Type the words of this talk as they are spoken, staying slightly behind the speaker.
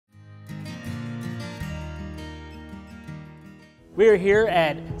We are here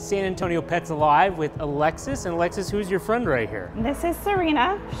at San Antonio Pets Alive with Alexis. And Alexis, who's your friend right here? This is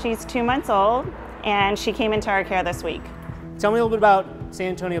Serena. She's 2 months old and she came into our care this week. Tell me a little bit about San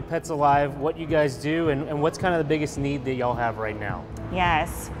Antonio Pets Alive, what you guys do, and what's kind of the biggest need that y'all have right now?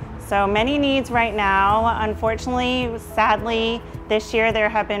 Yes, so many needs right now. Unfortunately, sadly, this year there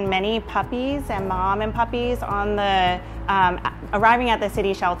have been many puppies and mom and puppies on the arriving at the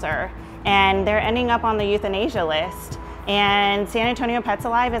city shelter, and they're ending up on the euthanasia list. And San Antonio Pets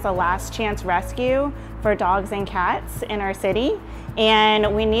Alive is a last chance rescue for dogs and cats in our city.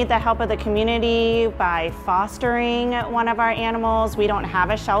 And we need the help of the community by fostering one of our animals. We don't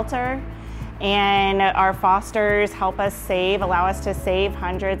have a shelter, and our fosters help us allow us to save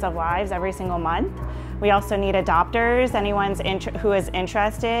hundreds of lives every single month. We also need adopters, anyone who is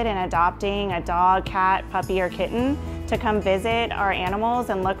interested in adopting a dog, cat, puppy, or kitten, to come visit our animals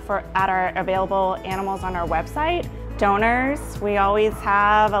and look at our available animals on our website. Donors, we always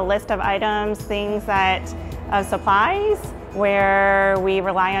have a list of items, of supplies, where we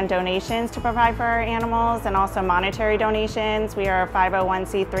rely on donations to provide for our animals, and also monetary donations. We are a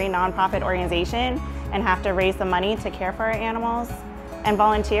 501c3 nonprofit organization and have to raise the money to care for our animals. And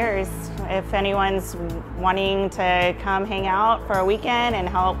volunteers, if anyone's wanting to come hang out for a weekend and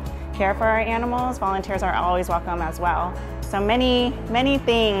help care for our animals, volunteers are always welcome as well. So many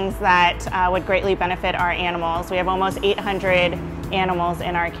things that would greatly benefit our animals. We have almost 800 animals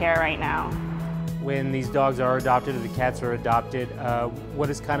in our care right now. When these dogs are adopted or the cats are adopted, what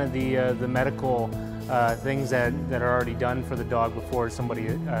is kind of the medical things that are already done for the dog before somebody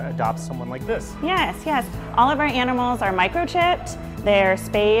adopts someone like this? Yes. All of our animals are microchipped. They're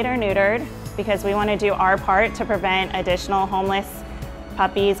spayed or neutered because we want to do our part to prevent additional homeless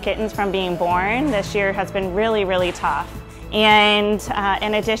puppies, kittens from being born. This year has been really, really tough. And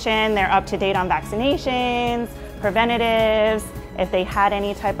in addition, they're up to date on vaccinations, preventatives. If they had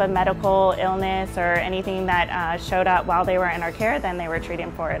any type of medical illness or anything that showed up while they were in our care, then they were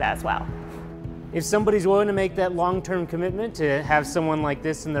treated for it as well. If somebody's willing to make that long-term commitment to have someone like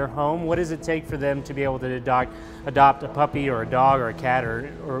this in their home, what does it take for them to be able to adopt a puppy or a dog or a cat or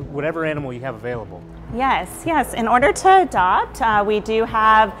whatever animal you have available? Yes. In order to adopt, we do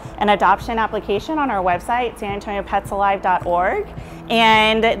have an adoption application on our website, sanantoniopetsalive.org,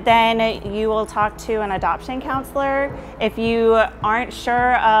 and then you will talk to an adoption counselor. If you aren't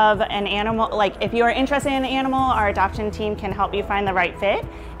sure of an animal, if you are interested in an animal, our adoption team can help you find the right fit.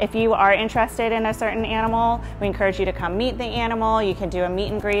 If you are interested in a certain animal, we encourage you to come meet the animal. You can do a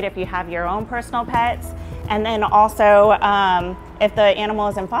meet and greet if you have your own personal pets. And then also, if the animal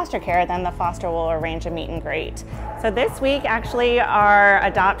is in foster care, then the foster will arrange a meet and greet. So this week, actually, our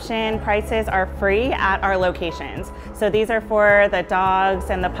adoption prices are free at our locations. So these are for the dogs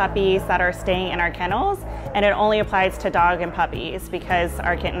and the puppies that are staying in our kennels, and it only applies to dog and puppies because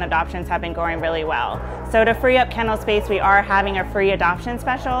our kitten adoptions have been going really well. So to free up kennel space, we are having a free adoption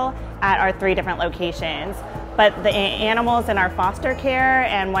special at our 3 different locations. But the animals in our foster care,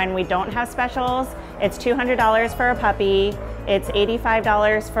 and when we don't have specials, it's $200 for a puppy, it's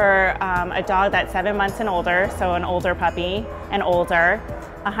 $85 for a dog that's 7 months and older, so an older puppy and older,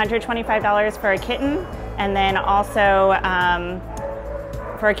 $125 for a kitten, and then also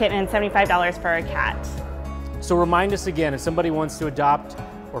for a kitten, $75 for a cat. So remind us again, if somebody wants to adopt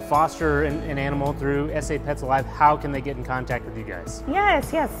or foster an animal through SA Pets Alive, how can they get in contact with you guys?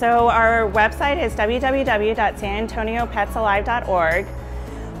 Yes. So our website is www.sanantoniopetsalive.org.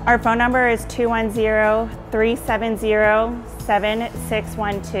 Our phone number is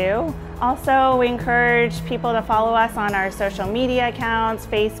 210-370-7612. Also, we encourage people to follow us on our social media accounts,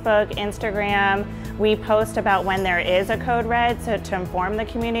 Facebook, Instagram. We post about when there is a code red, so to inform the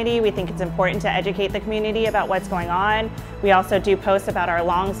community. We think it's important to educate the community about what's going on. We also do posts about our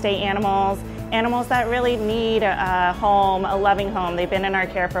long stay animals that really need a home, a loving home. They've been in our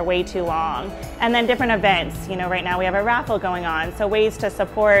care for way too long. And then different events. Right now we have a raffle going on, so ways to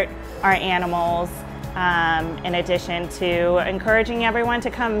support our animals. In addition to encouraging everyone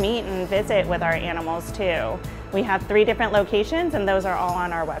to come meet and visit with our animals too. We have 3 different locations, and those are all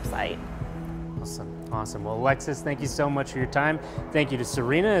on our website. Awesome. Well, Alexis, thank you so much for your time. Thank you to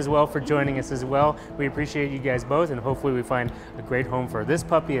Serena as well for joining us as well. We appreciate you guys both, and hopefully we find a great home for this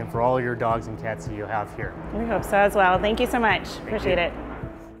puppy and for all your dogs and cats that you have here. We hope so as well. Thank you so much. Appreciate it.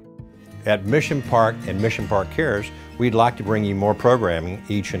 At Mission Park and Mission Park Cares, we'd like to bring you more programming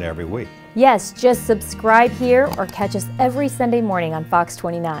each and every week. Yes, just subscribe here or catch us every Sunday morning on Fox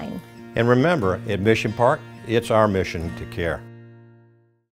 29. And remember, at Mission Park, it's our mission to care.